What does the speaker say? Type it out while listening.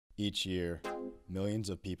Each year,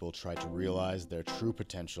 millions of people try to realize their true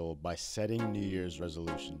potential by setting New Year's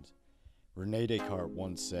resolutions. Rene Descartes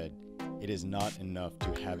once said, "It is not enough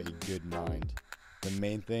to have a good mind. The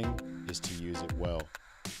main thing is to use it well."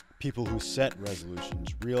 People who set resolutions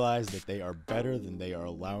realize that they are better than they are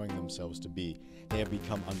allowing themselves to be. They have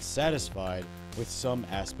become unsatisfied with some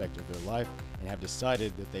aspect of their life and have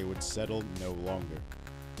decided that they would settle no longer.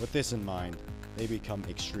 With this in mind, they become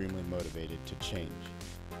extremely motivated to change.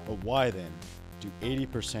 But why then do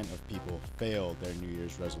 80% of people fail their New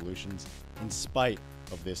Year's resolutions in spite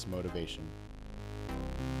of this motivation?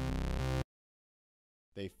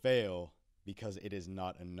 They fail because it is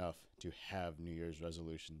not enough to have New Year's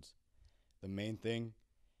resolutions. The main thing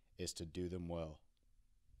is to do them well.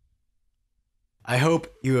 I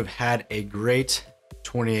hope you have had a great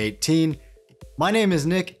 2018. My name is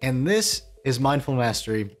Nick, and this is Mindful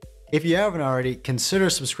Mastery. If you haven't already, consider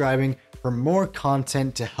subscribing for more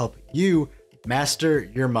content to help you master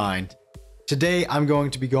your mind. Today, I'm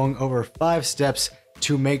going to be going over 5 steps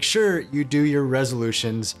to make sure you do your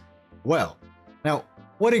resolutions well. Now,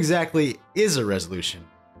 what exactly is a resolution?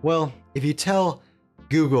 Well, if you tell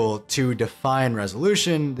Google to define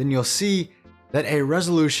resolution, then you'll see that a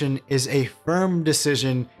resolution is a firm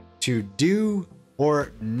decision to do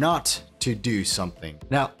or not to do something.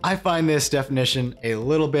 Now, I find this definition a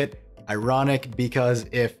little bit ironic because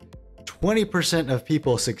if 20% of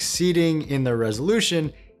people succeeding in their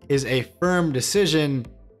resolution is a firm decision,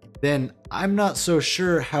 then I'm not so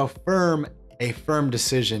sure how firm a firm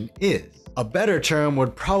decision is. A better term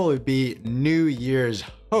would probably be New Year's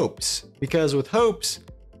hopes, because with hopes,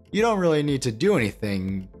 you don't really need to do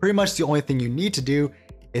anything. Pretty much the only thing you need to do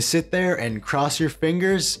is sit there and cross your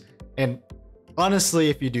fingers. And honestly,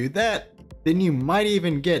 if you do that, then you might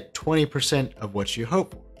even get 20% of what you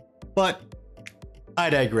hope for. But I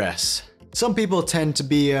digress. Some people tend to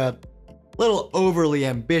be a little overly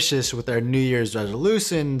ambitious with their New Year's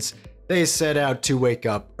resolutions. They set out to wake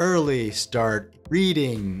up early, start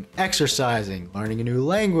reading, exercising, learning a new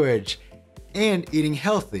language, and eating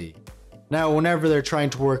healthy. Now, whenever they're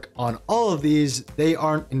trying to work on all of these, they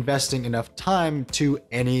aren't investing enough time to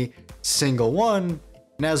any single one,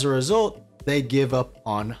 and as a result, they give up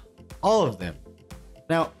on all of them.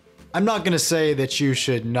 Now, I'm not going to say that you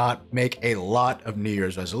should not make a lot of New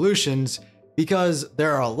Year's resolutions, because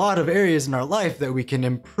there are a lot of areas in our life that we can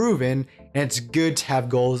improve in, and it's good to have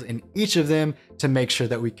goals in each of them to make sure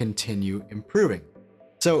that we continue improving.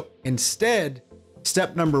 So instead,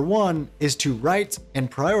 step number 1 is to write and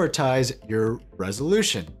prioritize your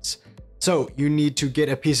resolutions. So you need to get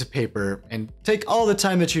a piece of paper and take all the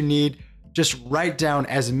time that you need, just write down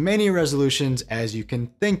as many resolutions as you can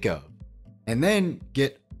think of, and then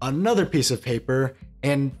get another piece of paper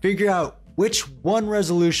and figure out which one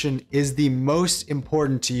resolution is the most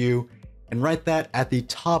important to you and write that at the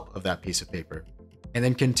top of that piece of paper. And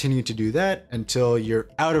then continue to do that until you're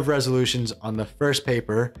out of resolutions on the first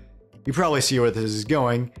paper. You probably see where this is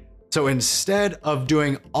going. So instead of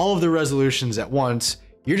doing all of the resolutions at once,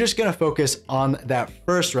 you're just gonna focus on that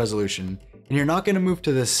first resolution, and you're not gonna move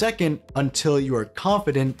to the second until you are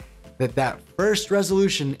confident that that first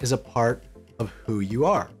resolution is a part of who you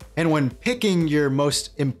are. And when picking your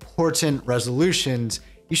most important resolutions,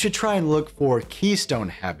 you should try and look for keystone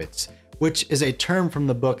habits, which is a term from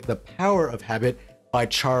the book The Power of Habit by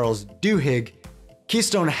Charles Duhigg.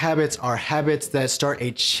 Keystone habits are habits that start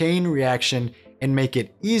a chain reaction and make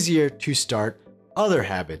it easier to start other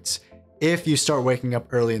habits. If you start waking up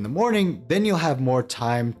early in the morning, then you'll have more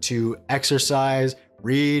time to exercise,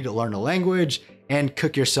 read, learn a language, and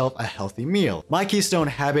cook yourself a healthy meal. My keystone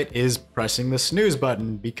habit is pressing the snooze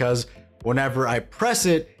button, because whenever I press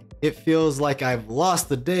it, it feels like I've lost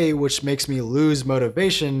the day, which makes me lose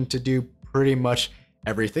motivation to do pretty much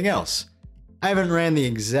everything else. I haven't ran the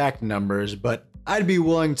exact numbers, but I'd be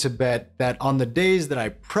willing to bet that on the days that I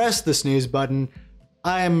press the snooze button,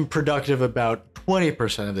 I am productive about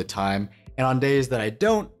 20% of the time, and on days that I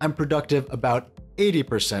don't, I'm productive about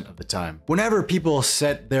 80% of the time. Whenever people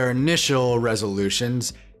set their initial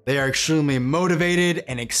resolutions, they are extremely motivated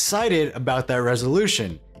and excited about that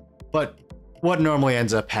resolution. But what normally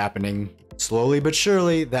ends up happening, slowly but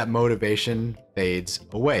surely, that motivation fades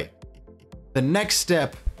away. The next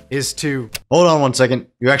step is to, hold on one second,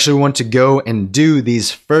 you actually want to go and do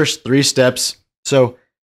these first 3 steps. So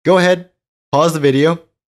go ahead, pause the video,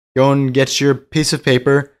 go and get your piece of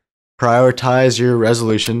paper, prioritize your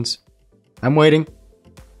resolutions. I'm waiting.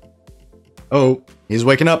 Oh, he's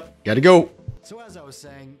waking up. Gotta go. So as I was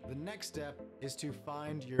saying, the next step is to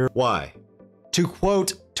find your why. To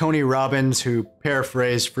quote Tony Robbins, who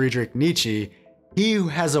paraphrased Friedrich Nietzsche, he who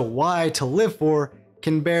has a why to live for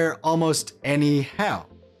can bear almost any how.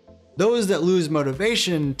 Those that lose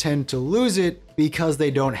motivation tend to lose it because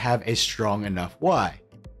they don't have a strong enough why.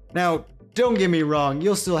 Now, don't get me wrong,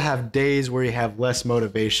 you'll still have days where you have less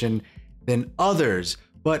motivation than others,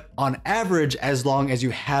 but on average, as long as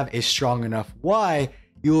you have a strong enough why,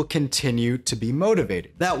 you will continue to be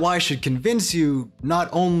motivated. That why should convince you not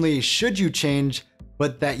only should you change,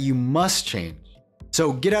 but that you must change.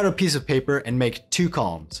 So get out a piece of paper and make 2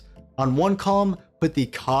 columns. On one column, put the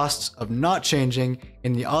costs of not changing,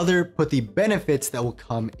 in the other, put the benefits that will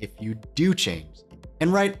come if you do change.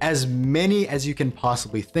 And write as many as you can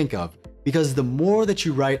possibly think of, because the more that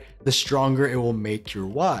you write, the stronger it will make your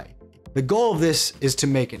why. The goal of this is to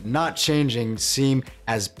make it not changing seem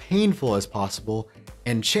as painful as possible,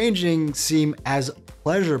 and changing seem as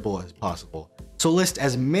pleasurable as possible. So list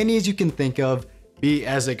as many as you can think of, be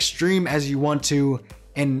as extreme as you want to,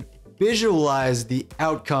 and visualize the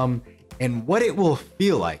outcome and what it will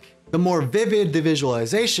feel like. The more vivid the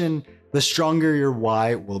visualization, the stronger your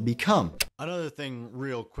why will become. Another thing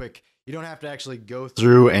real quick, you don't have to actually go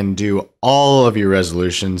through and do all of your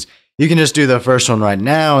resolutions. You can just do the first one right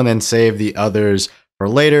now and then save the others for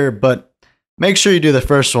later, but make sure you do the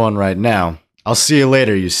first one right now. I'll see you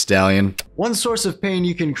later, you stallion. One source of pain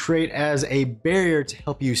you can create as a barrier to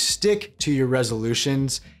help you stick to your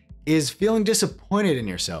resolutions is feeling disappointed in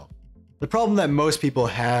yourself. The problem that most people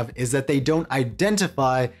have is that they don't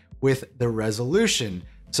identify with the resolution.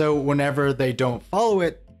 So whenever they don't follow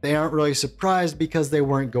it, they aren't really surprised because they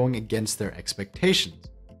weren't going against their expectations.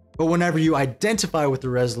 But whenever you identify with the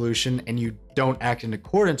resolution and you don't act in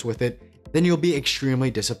accordance with it, then you'll be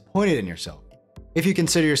extremely disappointed in yourself. If you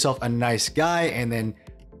consider yourself a nice guy and then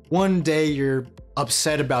one day you're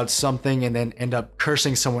upset about something and then end up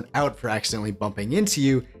cursing someone out for accidentally bumping into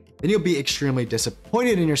you, then you'll be extremely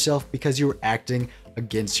disappointed in yourself because you were acting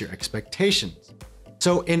against your expectations.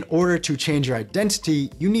 So in order to change your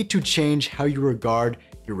identity, you need to change how you regard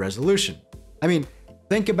your resolution. I mean,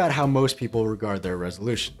 think about how most people regard their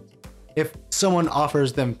resolutions. If someone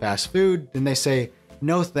offers them fast food, then they say,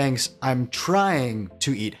 "No thanks, I'm trying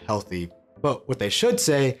to eat healthy." But what they should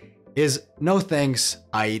say is, "No thanks,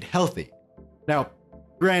 I eat healthy." Now,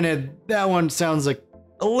 granted, that one sounds like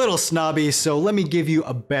a little snobby, so let me give you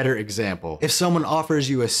a better example. If someone offers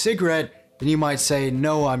you a cigarette, then you might say,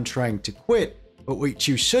 "No, I'm trying to quit." But what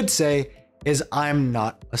you should say is, "I'm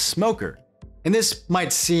not a smoker." And this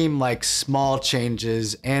might seem like small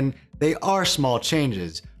changes, and they are small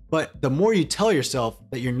changes, but the more you tell yourself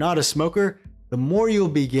that you're not a smoker, the more you'll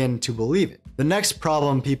begin to believe it. The next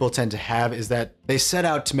problem people tend to have is that they set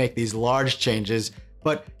out to make these large changes,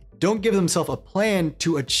 but don't give themselves a plan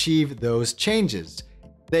to achieve those changes.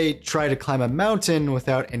 They try to climb a mountain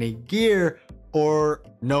without any gear or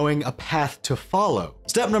knowing a path to follow.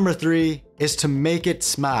 Step number 3 is to make it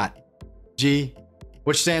SMART, G,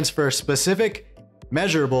 which stands for specific,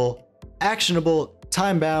 measurable, actionable,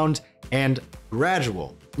 time-bound, and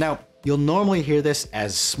gradual. Now, you'll normally hear this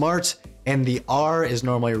as SMART, and the R is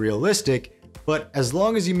normally realistic, but as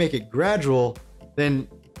long as you make it gradual, then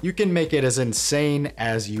you can make it as insane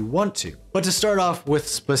as you want to. But to start off with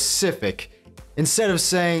specific, instead of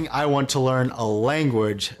saying, "I want to learn a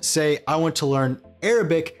language," say, "I want to learn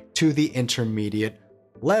Arabic to the intermediate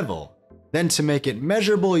level." Then to make it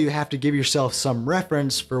measurable, you have to give yourself some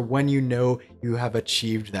reference for when you know you have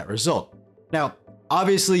achieved that result. Now,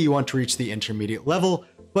 obviously you want to reach the intermediate level,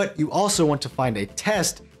 but you also want to find a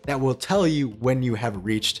test that will tell you when you have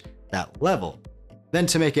reached that level. Then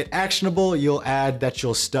to make it actionable, you'll add that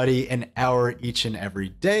you'll study an hour each and every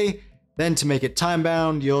day. Then to make it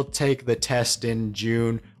time-bound, you'll take the test in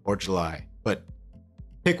June or July, but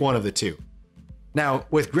pick one of the two. Now,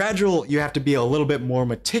 with gradual, you have to be a little bit more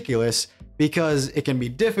meticulous because it can be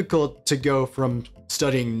difficult to go from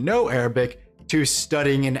studying no Arabic to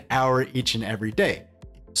studying an hour each and every day.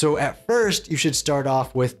 So at first, you should start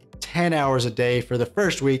off with 10 hours a day for the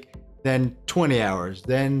first week, then 20 hours,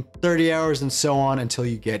 then 30 hours, and so on until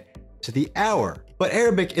you get to the hour. But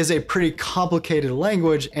Arabic is a pretty complicated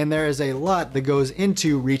language, and there is a lot that goes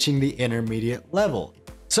into reaching the intermediate level.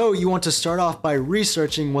 So you want to start off by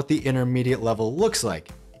researching what the intermediate level looks like.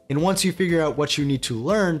 And once you figure out what you need to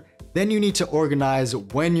learn, then you need to organize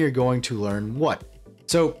when you're going to learn what.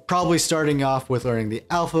 So probably starting off with learning the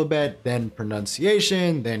alphabet, then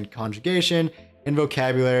pronunciation, then conjugation, and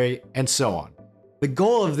vocabulary, and so on. The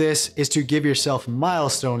goal of this is to give yourself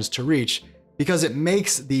milestones to reach because it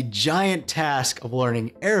makes the giant task of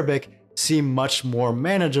learning Arabic seem much more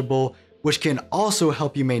manageable, which can also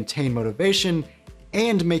help you maintain motivation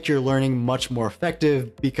and make your learning much more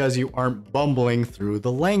effective because you aren't bumbling through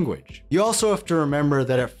the language. You also have to remember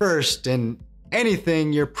that at first, and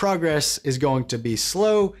anything, your progress is going to be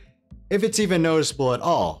slow, if it's even noticeable at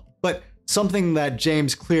all. But something that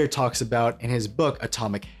James Clear talks about in his book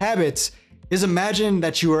Atomic Habits is imagine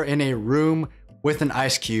that you are in a room with an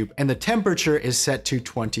ice cube and the temperature is set to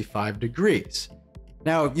 25 degrees.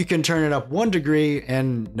 Now, you can turn it up 1 degree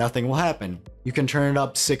and nothing will happen. You can turn it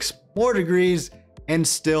up 6 more degrees and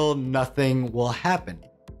still nothing will happen.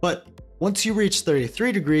 But once you reach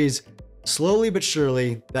 33 degrees, slowly but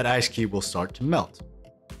surely, that ice cube will start to melt.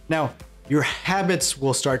 Now, your habits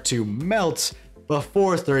will start to melt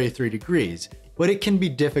before 33 degrees, but it can be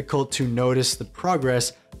difficult to notice the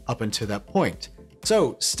progress up until that point.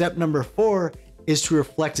 So, step number 4 is to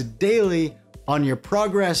reflect daily on your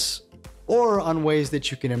progress or on ways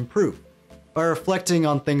that you can improve. By reflecting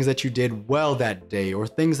on things that you did well that day or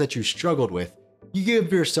things that you struggled with, you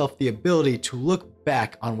give yourself the ability to look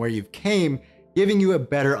back on where you've came, giving you a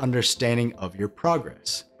better understanding of your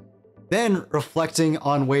progress. Then, reflecting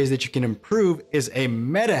on ways that you can improve is a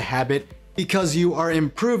meta habit because you are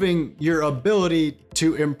improving your ability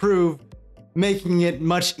to improve, making it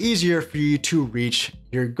much easier for you to reach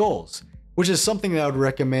your goals, which is something that I would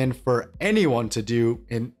recommend for anyone to do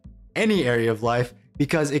in any area of life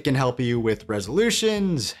because it can help you with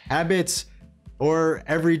resolutions, habits, or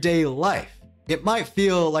everyday life. It might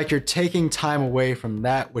feel like you're taking time away from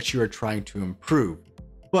that which you are trying to improve,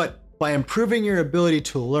 but by improving your ability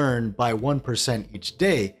to learn by 1% each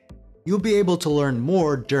day, you'll be able to learn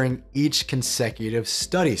more during each consecutive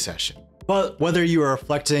study session. But whether you are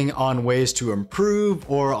reflecting on ways to improve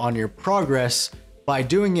or on your progress, by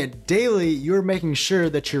doing it daily, you're making sure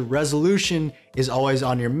that your resolution is always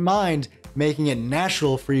on your mind, making it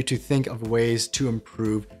natural for you to think of ways to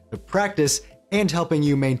improve the practice and helping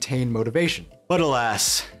you maintain motivation. But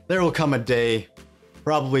alas, there will come a day,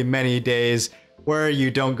 probably many days, where you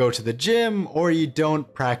don't go to the gym or you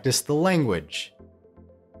don't practice the language.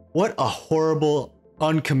 What a horrible,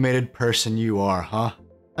 uncommitted person you are, huh?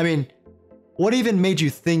 I mean, what even made you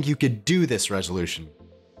think you could do this resolution?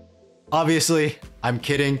 Obviously, I'm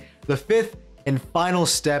kidding. The 5th and final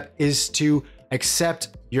step is to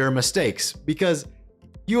accept your mistakes because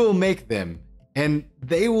you will make them and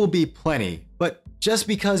they will be plenty. But just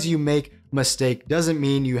because you make a mistake doesn't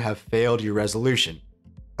mean you have failed your resolution.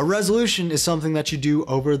 A resolution is something that you do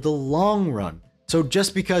over the long run. So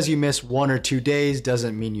just because you miss 1 or 2 days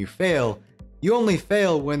doesn't mean you fail. You only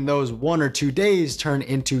fail when those 1 or 2 days turn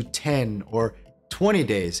into 10 or 20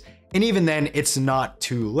 days. And even then, it's not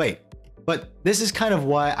too late. But this is kind of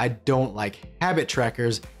why I don't like habit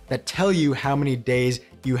trackers that tell you how many days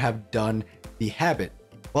you have done the habit.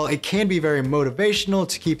 While it can be very motivational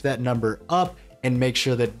to keep that number up and make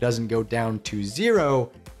sure that it doesn't go down to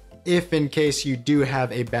 0, if in case you do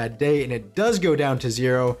have a bad day and it does go down to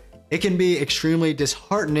 0, it can be extremely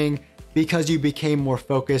disheartening because you became more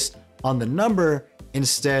focused on the number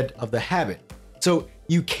instead of the habit. So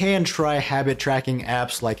you can try habit tracking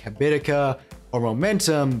apps like Habitica or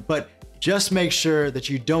Momentum, but just make sure that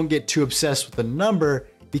you don't get too obsessed with the number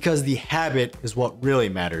because the habit is what really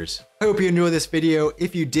matters. I hope you enjoyed this video.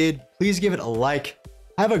 If you did, please give it a like.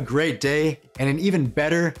 Have a great day and an even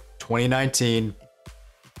better 2019.